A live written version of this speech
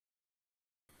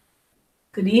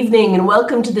Good evening and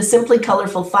welcome to the Simply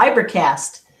Colorful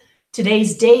FiberCast.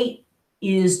 Today's date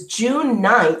is June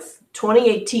 9th,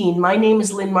 2018. My name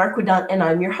is Lynn Marquidant and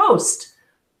I'm your host.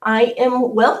 I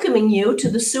am welcoming you to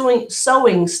the sewing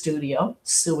studio.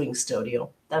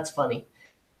 That's funny.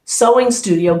 Sewing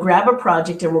studio. Grab a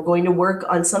project and we're going to work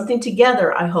on something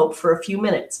together, I hope, for a few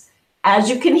minutes. As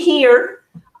you can hear,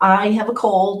 I have a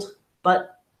cold,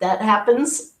 but that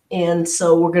happens. And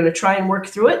so we're going to try and work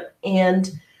through it and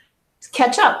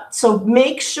catch up. So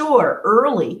make sure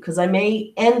early, because I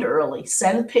may end early,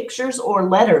 send pictures or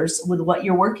letters with what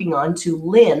you're working on to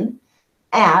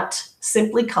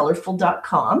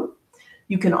lynn@simplycolorful.com.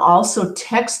 You can also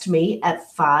text me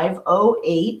at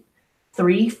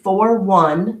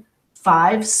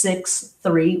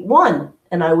 508-341-5631.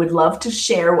 And I would love to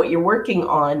share what you're working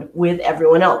on with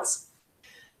everyone else.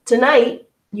 Tonight,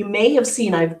 you may have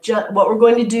seen what we're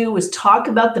going to do is talk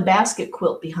about the basket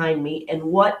quilt behind me and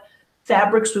what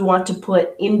fabrics we want to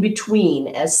put in between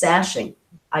as sashing.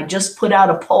 I just put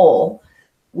out a poll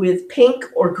with pink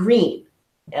or green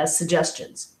as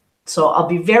suggestions. So I'll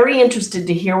be very interested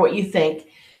to hear what you think.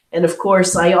 And of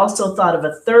course, I also thought of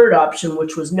a third option,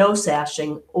 which was no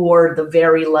sashing or the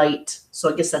very light.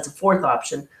 So I guess that's a fourth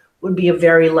option, would be a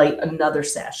very light another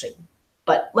sashing.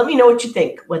 But let me know what you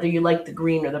think, whether you like the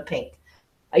green or the pink.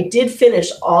 I did finish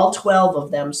all 12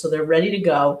 of them, so they're ready to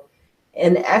go.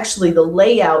 And actually, the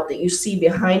layout that you see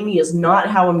behind me is not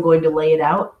how I'm going to lay it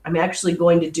out. I'm actually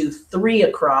going to do 3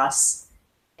 across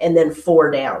and then 4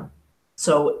 down.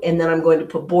 So, and then I'm going to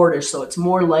put borders, so it's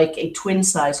more like a twin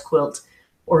size quilt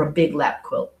or a big lap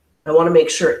quilt. I want to make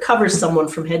sure it covers someone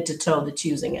from head to toe that's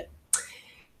using it.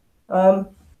 I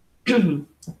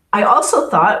also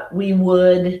thought we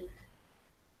would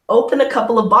open a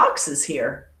couple of boxes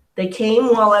here. They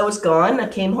came while I was gone. I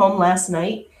came home last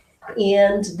night.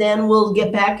 And then we'll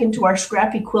get back into our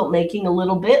scrappy quilt making a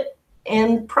little bit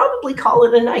and probably call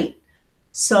it a night.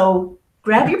 So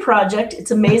grab your project. It's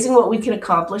amazing what we can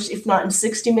accomplish, if not in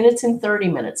 60 minutes, in 30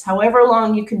 minutes, however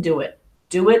long you can do it.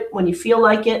 Do it when you feel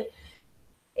like it.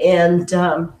 And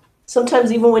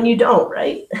sometimes even when you don't,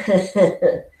 right?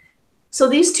 So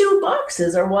these 2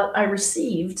 boxes are what I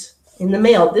received in the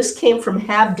mail. This came from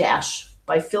Habdash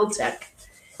by Filtech.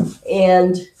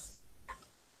 And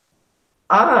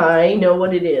I know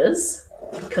what it is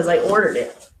because I ordered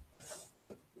it.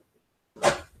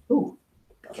 Ooh,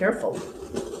 be careful.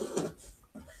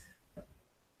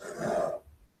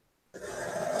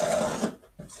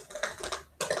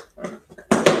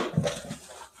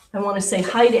 I want to say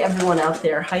hi to everyone out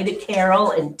there. Hi to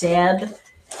Carol and Deb.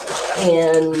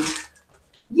 And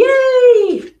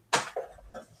yay!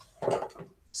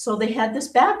 So they had this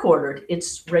back ordered.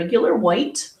 It's regular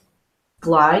white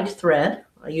glide thread.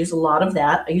 I use a lot of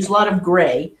that. I use a lot of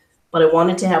gray, but I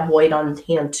wanted to have white on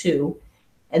hand too.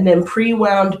 And then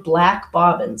pre-wound black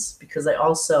bobbins because I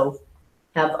also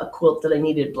have a quilt that I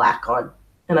needed black on.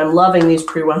 And I'm loving these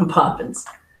pre-wound bobbins.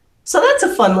 So that's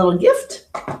a fun little gift.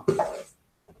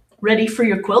 Ready for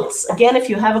your quilts? Again, if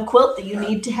you have a quilt that you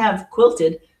need to have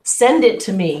quilted, send it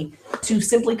to me to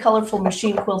Simply Colorful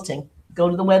Machine Quilting. Go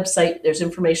to the website. There's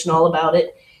information all about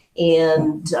it.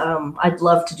 And I'd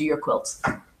love to do your quilts.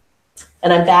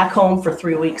 And I'm back home for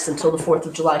 3 weeks until the 4th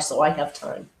of July, so I have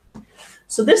time.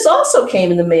 So this also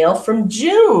came in the mail from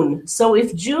June. So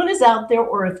if June is out there,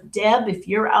 or if Deb, if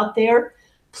you're out there,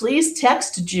 please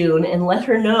text June and let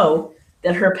her know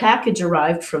that her package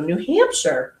arrived from New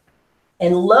Hampshire.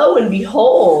 And lo and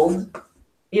behold,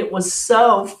 it was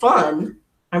so fun.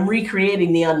 I'm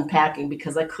recreating the unpacking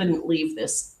because I couldn't leave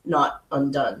this not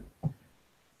undone.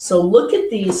 So look at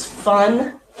these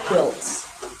fun quilts.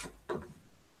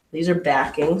 These are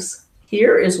backings.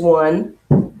 Here is one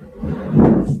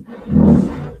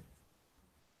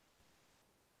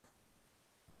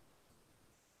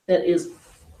that is,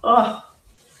 oh,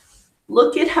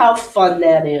 look at how fun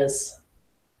that is.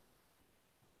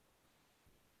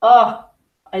 Oh,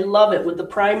 I love it with the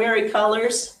primary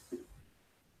colors,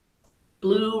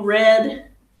 blue,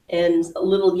 red, and a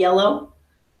little yellow.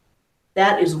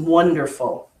 That is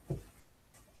wonderful.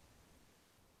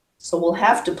 So we'll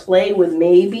have to play with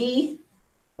maybe,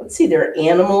 let's see, there are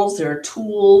animals, there are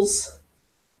tools.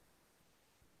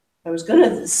 I was going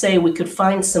to say we could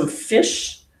find some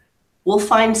fish. We'll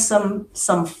find some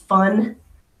fun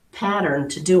pattern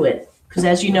to do it. Because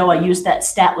as you know, I use that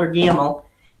Statler Gamel,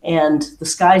 and the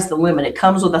sky's the limit. It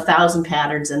comes with 1,000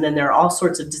 patterns, and then there are all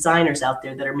sorts of designers out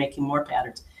there that are making more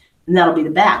patterns. And that'll be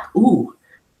the back. Ooh,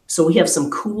 so we have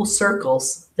some cool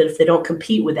circles that if they don't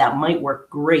compete with that might work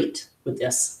great with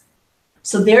this.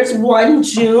 So there's one,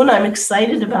 June. I'm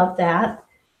excited about that.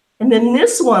 And then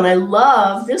this one, I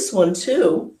love this one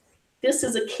too. This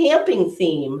is a camping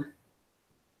theme.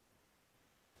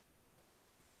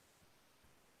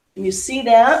 You see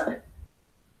that?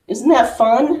 Isn't that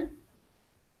fun?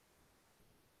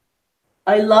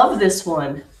 I love this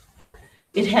one.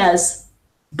 It has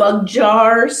bug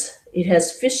jars. It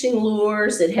has fishing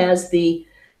lures. It has the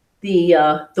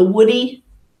woody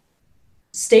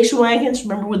station wagons.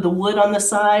 Remember, with the wood on the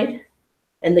side,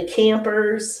 and the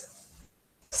campers.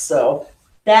 So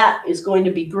that is going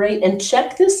to be great. And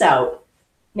check this out.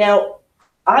 Now,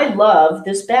 I love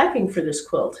this backing for this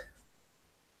quilt.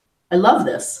 I love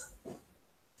this.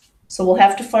 So we'll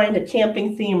have to find a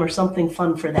camping theme or something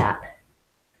fun for that.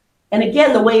 And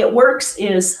again, the way it works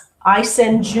is I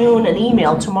send June an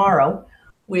email tomorrow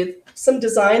with some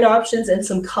design options and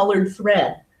some colored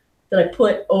thread that I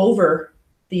put over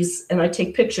these, and I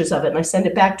take pictures of it and I send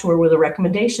it back to her with a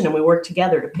recommendation, and we work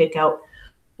together to pick out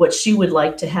what she would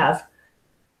like to have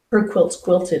her quilts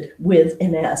quilted with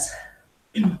and as.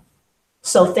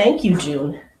 So thank you,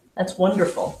 June. That's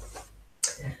wonderful.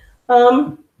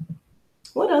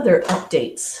 What other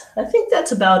updates? I think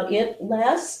that's about it.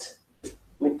 Let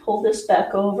me pull this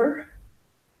back over.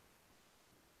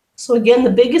 So again,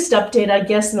 the biggest update, I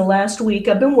guess, in the last week,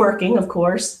 I've been working, of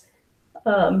course.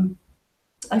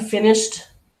 I finished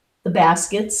the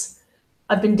baskets.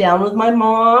 I've been down with my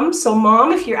mom. So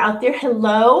Mom, if you're out there,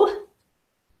 hello.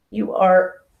 You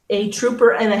are a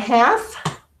trooper and a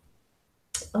half.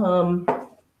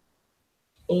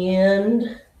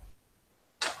 And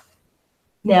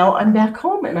now I'm back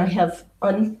home and I have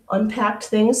unpacked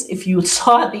things. If you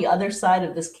saw the other side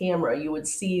of this camera, you would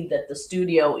see that the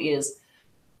studio is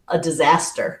a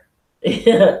disaster.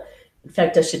 In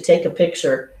fact, I should take a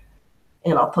picture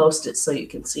and I'll post it so you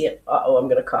can see it. Uh-oh, I'm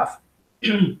going to cough.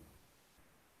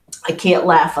 I can't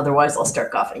laugh, otherwise I'll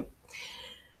start coughing.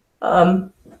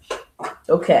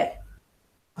 Okay.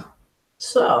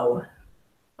 So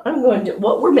I'm going to,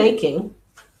 what we're making,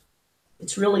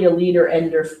 it's really a leader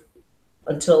ender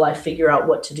until I figure out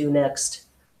what to do next.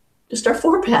 Just our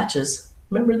 4 patches.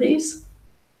 Remember these?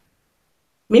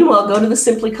 Meanwhile, go to the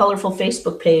Simply Colorful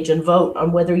Facebook page and vote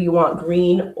on whether you want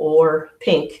green or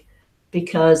pink,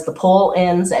 because the poll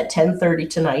ends at 10:30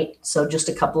 tonight, so just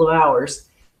a couple of hours.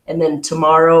 And then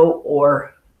tomorrow,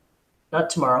 or not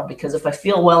tomorrow, because if I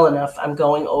feel well enough, I'm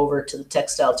going over to the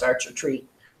Textiles Arts Retreat.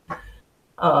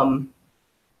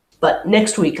 But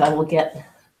next week I will get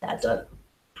that done.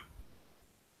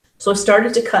 So I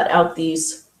started to cut out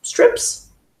these strips,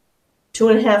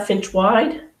 2.5 inch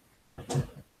wide.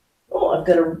 Oh, I've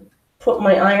got to put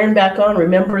my iron back on.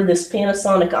 Remember this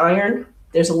Panasonic iron?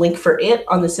 There's a link for it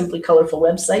on the Simply Colorful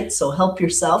website, so help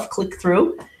yourself, click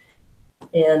through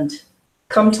and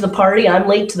come to the party. I'm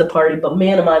late to the party, but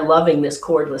man, am I loving this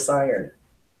cordless iron.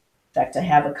 In fact, I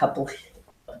have a couple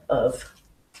of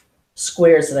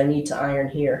squares that I need to iron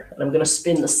here, and I'm going to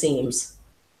spin the seams.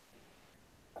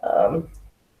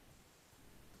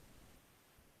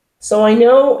 So I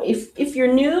know if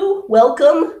you're new,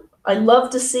 welcome. I love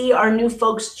to see our new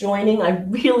folks joining. I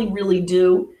really, really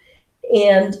do.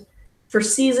 And for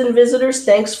seasoned visitors,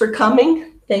 thanks for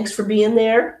coming. Thanks for being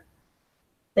there.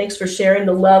 Thanks for sharing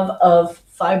the love of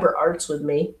fiber arts with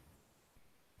me.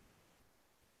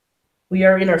 We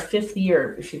are in our 5th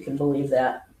year, if you can believe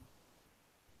that.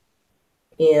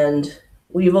 And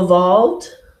we've evolved,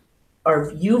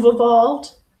 or you've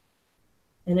evolved,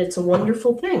 and it's a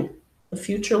wonderful thing. The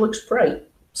future looks bright.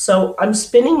 So I'm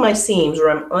spinning my seams, or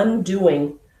I'm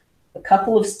undoing a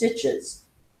couple of stitches.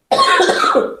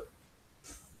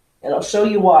 And I'll show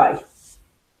you why.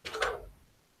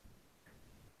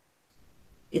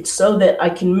 It's so that I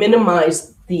can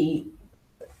minimize the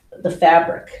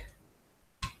fabric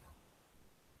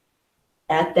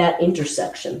at that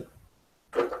intersection.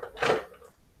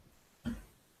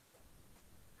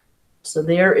 So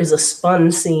there is a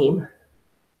spun seam.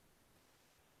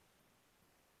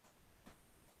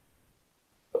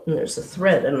 And there's a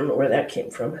thread. I don't know where that came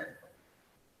from.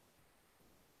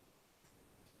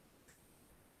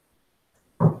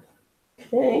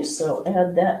 Okay, so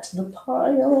add that to the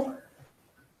pile.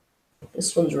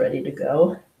 This one's ready to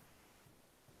go.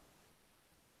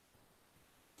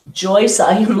 Joyce,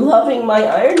 I am loving my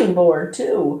ironing board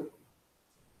too.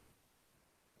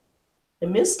 I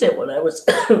missed it when I was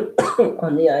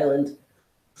on the island.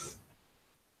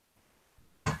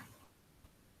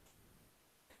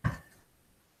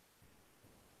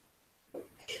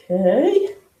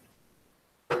 Okay.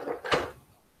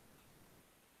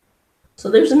 So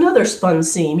there's another spun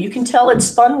seam. You can tell it's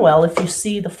spun well if you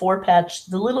see the 4-patch,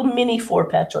 the little mini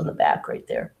 4-patch on the back right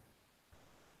there.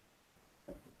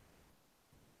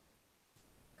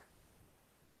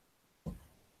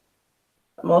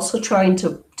 I'm also trying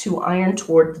to to iron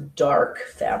toward the dark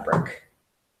fabric.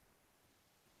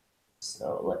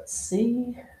 So let's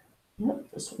see.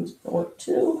 Yep, this one's going to work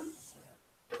too.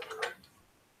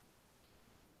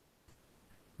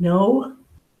 No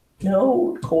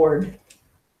cord.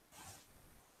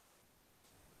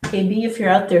 KB, if you're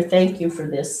out there, thank you for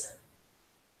this.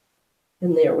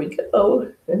 And there we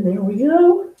go. And there we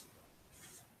go.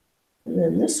 And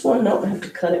then this one, no, I have to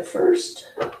cut it first.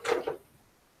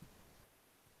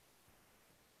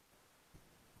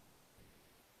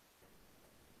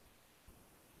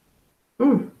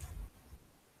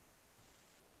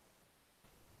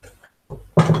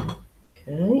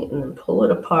 Okay, and then pull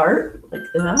it apart like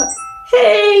that.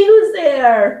 Hey, who's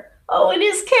there? Oh, it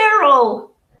is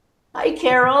Carol. Hi,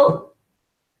 Carol.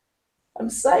 I'm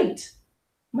psyched.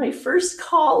 My first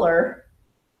caller.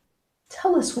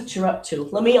 Tell us what you're up to.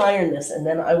 Let me iron this, and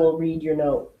then I will read your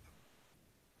note.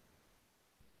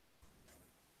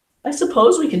 I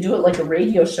suppose we could do it like a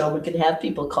radio show. We could have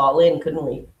people call in, couldn't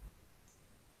we?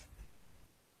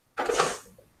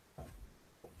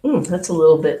 That's a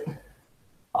little bit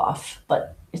off,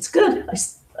 but it's good.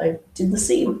 I did the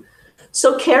seam.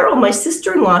 So Carol, my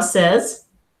sister-in-law, says,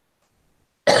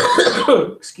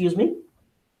 excuse me,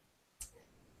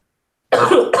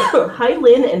 hi,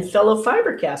 Lynn and fellow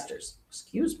FiberCasters.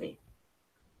 Excuse me.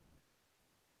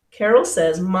 Carol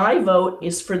says, my vote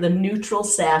is for the neutral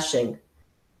sashing.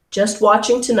 Just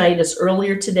watching tonight, as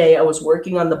earlier today, I was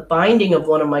working on the binding of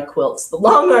one of my quilts. The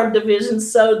long arm division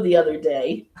sewed the other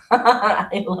day.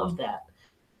 I love that.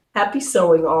 Happy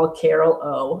sewing all, Carol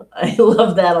O. I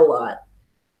love that a lot.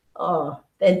 Oh,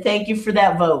 and thank you for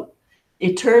that vote.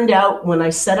 It turned out when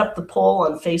I set up the poll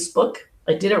on Facebook,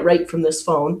 I did it right from this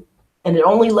phone, and it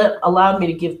only allowed me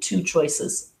to give 2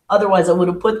 choices. Otherwise, I would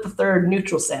have put the third,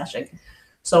 neutral sashing.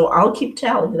 So I'll keep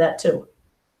tally of that too.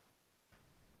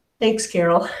 Thanks,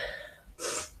 Carol.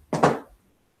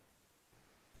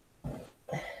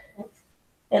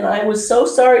 And I was so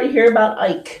sorry to hear about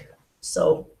Ike.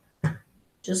 So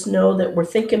just know that we're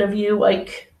thinking of you,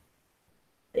 Ike.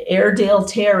 The Airedale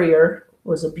Terrier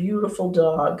was a beautiful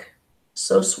dog.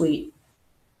 So sweet.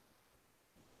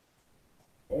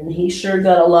 And he sure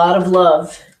got a lot of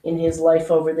love in his life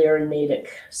over there in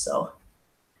Natick. So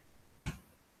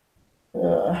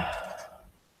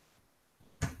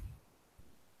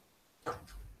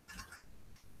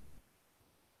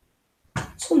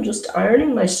so I'm just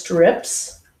ironing my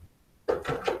strips.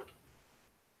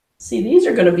 See, these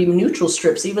are going to be neutral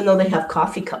strips, even though they have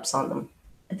coffee cups on them.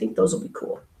 I think those will be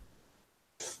cool.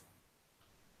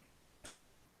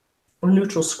 Or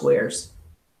neutral squares.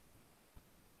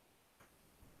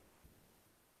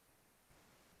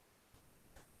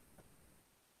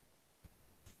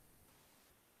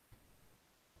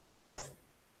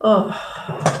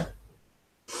 Oh,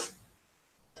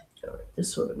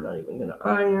 this one I'm not even going to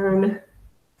iron.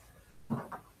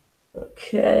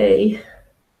 Okay.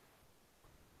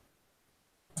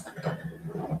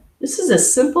 This is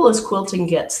as simple as quilting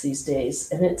gets these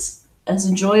days, and it's as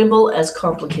enjoyable as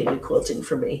complicated quilting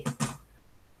for me.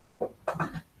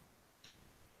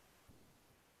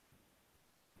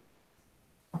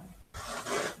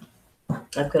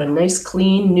 I've got a nice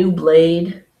clean new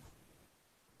blade,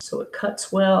 so it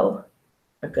cuts well.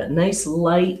 I've got nice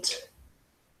light.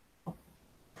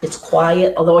 It's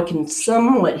quiet, although I can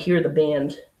somewhat hear the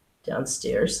band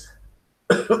downstairs.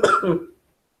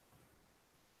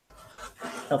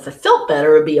 Now, if it felt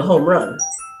better, it'd be a home run.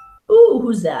 Ooh,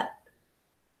 who's that?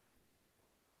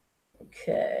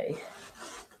 Okay.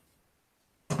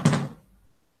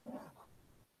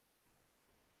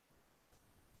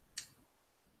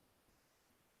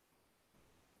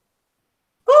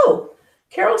 Oh,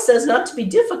 Carol says not to be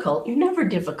difficult. You're never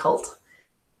difficult.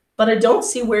 But I don't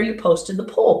see where you posted the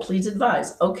poll. Please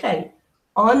advise. Okay.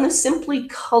 On the Simply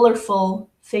Colorful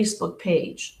Facebook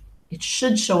page, it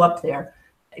should show up there.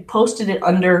 I posted it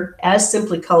under as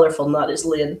Simply Colorful, not as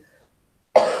Lynn.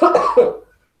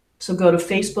 So go to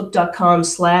facebook.com/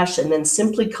 and then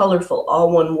Simply Colorful,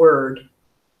 all one word,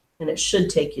 and it should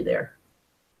take you there.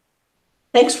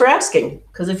 Thanks for asking,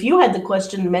 because if you had the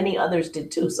question, many others did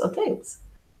too, so thanks.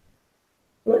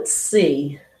 Let's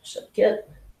see. I should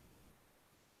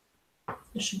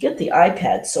get the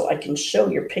iPad so I can show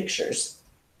your pictures.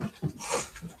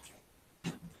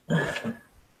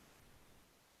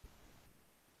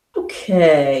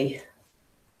 Okay.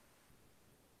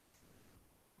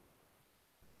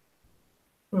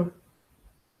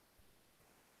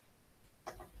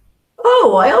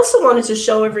 Oh, I also wanted to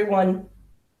show everyone,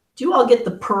 do you all get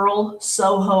the Pearl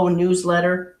Soho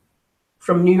newsletter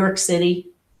from New York City?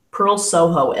 Pearl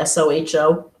Soho,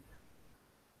 S-O-H-O.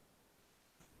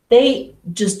 They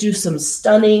just do some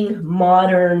stunning,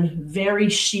 modern, very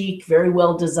chic, very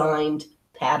well-designed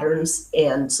patterns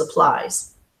and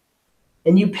supplies.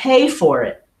 And you pay for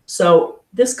it. So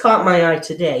this caught my eye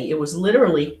today. It was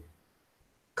literally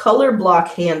color block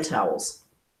hand towels.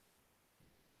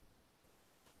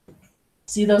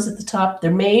 See those at the top?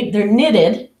 They're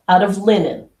knitted out of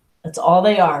linen. That's all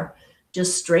they are,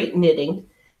 just straight knitting.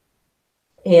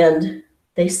 And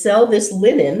they sell this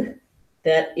linen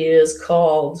that is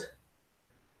called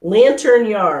lantern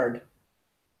yarn,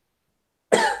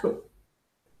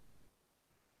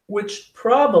 which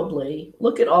probably,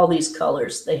 look at all these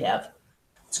colors they have.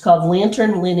 It's called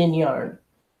lantern linen yarn.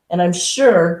 And I'm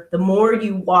sure the more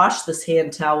you wash this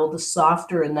hand towel, the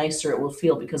softer and nicer it will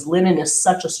feel, because linen is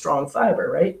such a strong fiber,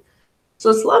 right?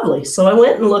 So it's lovely. So I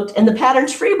went and looked, and the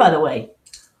pattern's free, by the way.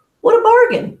 What a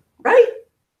bargain, right?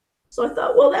 So I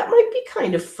thought, well, that might be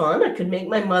kind of fun. I could make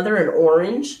my mother an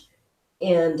orange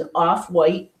and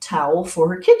off-white towel for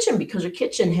her kitchen, because her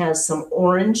kitchen has some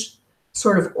orange,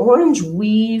 sort of orange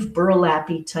weave,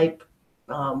 burlappy type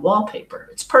wallpaper.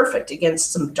 It's perfect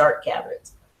against some dark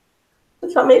cabinets. I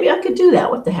thought maybe I could do that.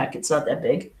 What the heck? It's not that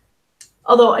big.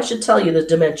 Although I should tell you the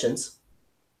dimensions.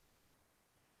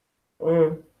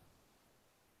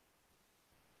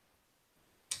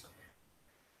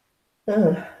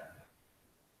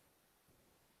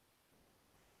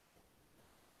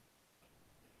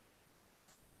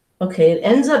 Okay, it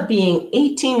ends up being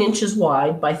 18 inches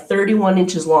wide by 31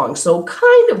 inches long. So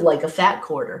kind of like a fat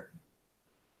quarter.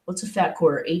 What's a fat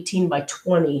quarter? 18 by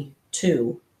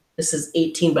 22. This is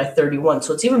 18 by 31,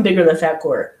 so it's even bigger than a fat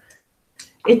quarter.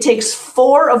 It takes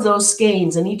 4 of those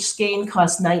skeins, and each skein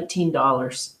costs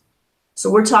 $19. So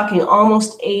we're talking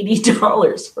almost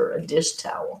 $80 for a dish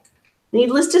towel.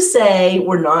 Needless to say,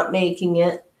 we're not making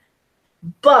it,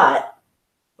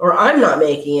 or I'm not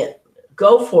making it.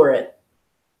 Go for it.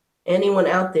 Anyone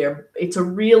out there, it's a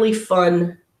really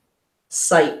fun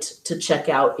site to check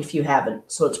out if you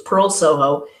haven't. So it's Pearl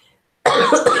Soho.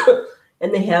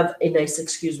 And they have a nice,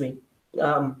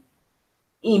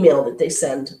 email that they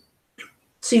send.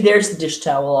 See, there's the dish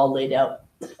towel all laid out.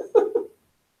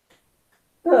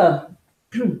 All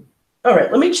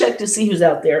right, let me check to see who's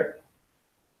out there.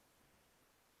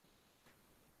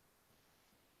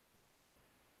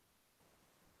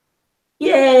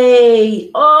 Yay!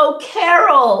 Oh,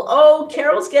 Carol! Oh,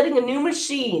 Carol's getting a new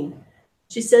machine.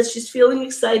 She says she's feeling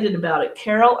excited about it.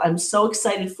 Carol, I'm so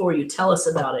excited for you. Tell us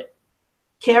about it.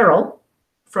 Carol,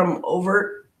 from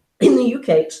over in the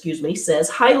UK, says,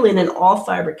 hi, Lynn and all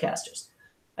FiberCasters.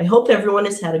 I hope everyone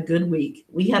has had a good week.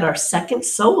 We had our second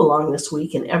sew along this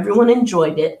week, and everyone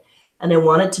enjoyed it, and I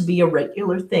want it to be a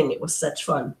regular thing. It was such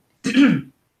fun.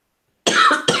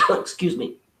 Excuse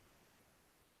me.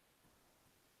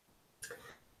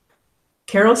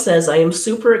 Carol says, I am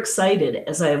super excited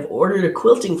as I have ordered a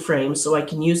quilting frame so I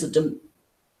can use a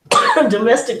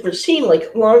domestic machine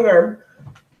like long arm.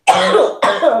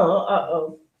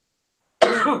 Uh-oh.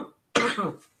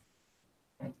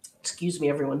 Excuse me,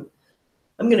 everyone.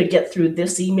 I'm going to get through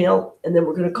this email, and then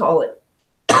we're going to call it.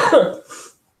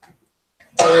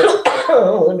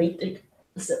 Let me take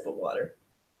a sip of water.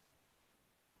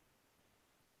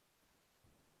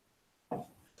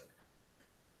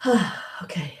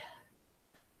 Okay.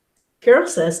 Carol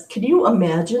says, can you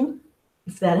imagine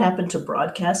if that happened to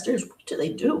broadcasters? What do they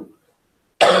do?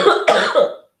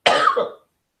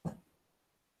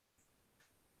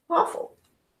 Awful.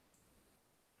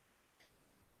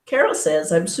 Carol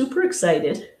says, I'm super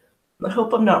excited. I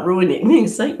hope I'm not ruining the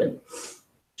excitement.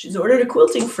 She's ordered a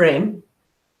quilting frame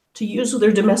to use with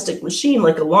her domestic machine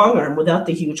like a long arm without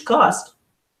the huge cost.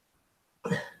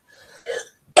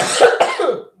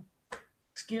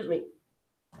 Excuse me.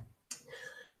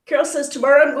 Carol says,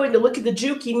 tomorrow I'm going to look at the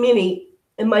Juki Mini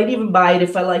and might even buy it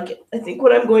if I like it. I think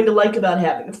what I'm going to like about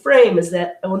having a frame is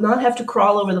that I will not have to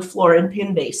crawl over the floor and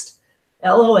pin-based.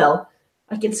 LOL.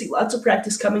 I can see lots of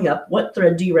practice coming up. What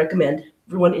thread do you recommend?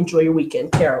 Everyone enjoy your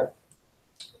weekend. Carol.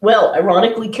 Well,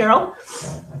 ironically, Carol,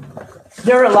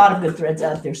 there are a lot of good threads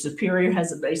out there. Superior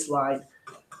has a nice line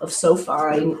of So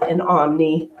Fine and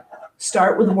Omni.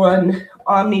 Start with one.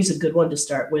 Omni's a good one to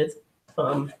start with.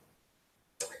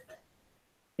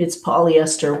 It's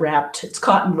polyester wrapped. It's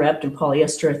cotton wrapped in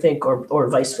polyester, I think, or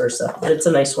vice versa. But it's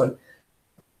a nice one.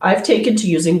 I've taken to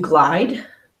using Glide,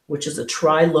 which is a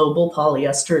tri-lobal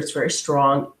polyester. It's very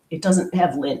strong. It doesn't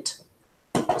have lint.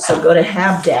 So go to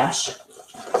Habdash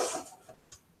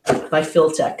by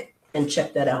Filtech and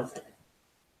check that out.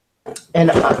 And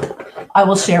I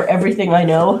will share everything I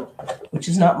know, which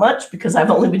is not much because I've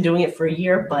only been doing it for a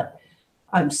year, but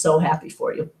I'm so happy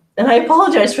for you. And I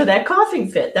apologize for that coughing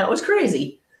fit. That was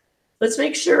crazy. Let's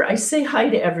make sure I say hi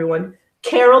to everyone.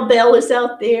 Carol Bell is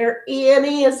out there.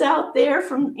 Annie is out there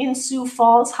in Sioux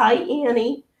Falls. Hi,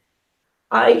 Annie.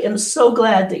 I am so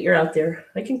glad that you're out there.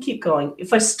 I can keep going.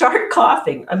 If I start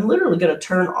coughing, I'm literally going to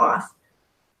turn off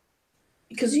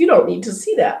because you don't need to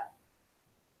see that.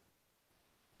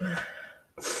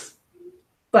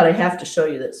 But I have to show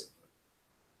you this.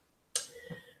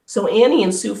 So Annie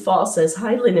in Sioux Falls says,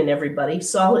 hi, Lynn and everybody.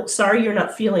 Sorry you're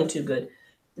not feeling too good.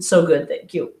 It's so good.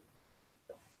 Thank you.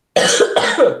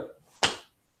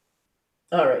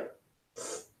 All right.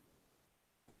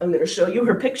 I'm going to show you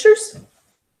her pictures.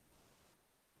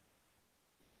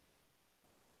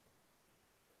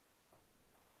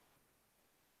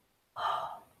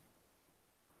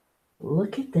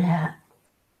 Look at that.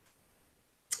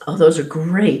 Oh, those are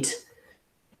great.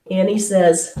 Annie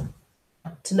says,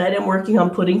 tonight I'm working on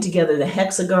putting together the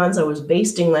hexagons I was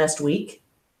basting last week.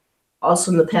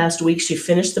 Also in the past week, she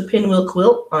finished the pinwheel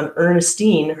quilt on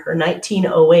Ernestine, her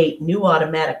 1908 new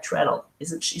automatic treadle.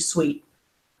 Isn't she sweet?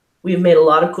 We have made a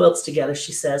lot of quilts together,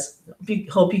 she says.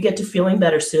 Hope you get to feeling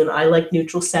better soon. I like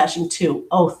neutral sashing too.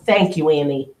 Oh, thank you,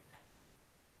 Annie.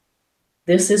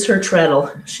 This is her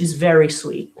treadle. She's very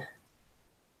sweet.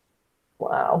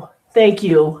 Wow. Thank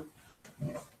you.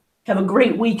 Have a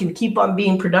great week and keep on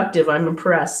being productive. I'm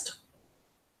impressed.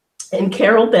 And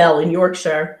Carol Bell in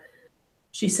Yorkshire,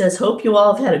 she says, hope you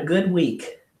all have had a good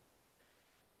week.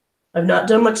 I've not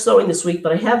done much sewing this week,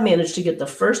 but I have managed to get the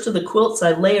first of the quilts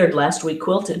I layered last week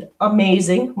quilted.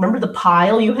 Amazing. Remember the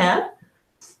pile you had?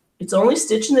 It's only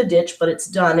stitch in the ditch, but it's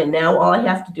done. And now all I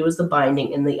have to do is the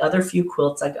binding and the other few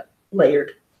quilts I got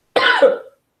layered.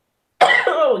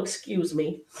 Oh, excuse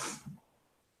me.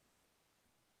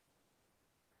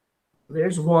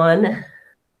 There's one.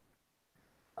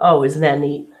 Oh, isn't that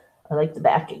neat? I like the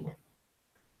backing.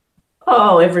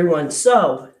 Oh, everyone.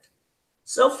 So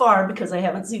far, because I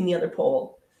haven't seen the other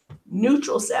poll,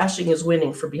 neutral sashing is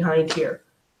winning for behind here.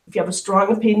 If you have a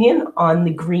strong opinion on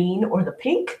the green or the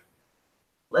pink,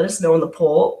 let us know in the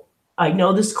poll. I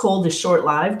know this cold is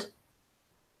short-lived,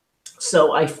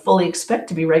 so I fully expect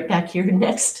to be right back here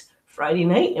next Friday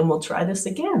night, and we'll try this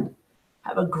again.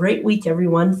 Have a great week,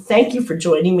 everyone. Thank you for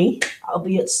joining me. I'll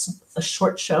be at a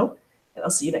short show, and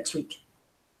I'll see you next week.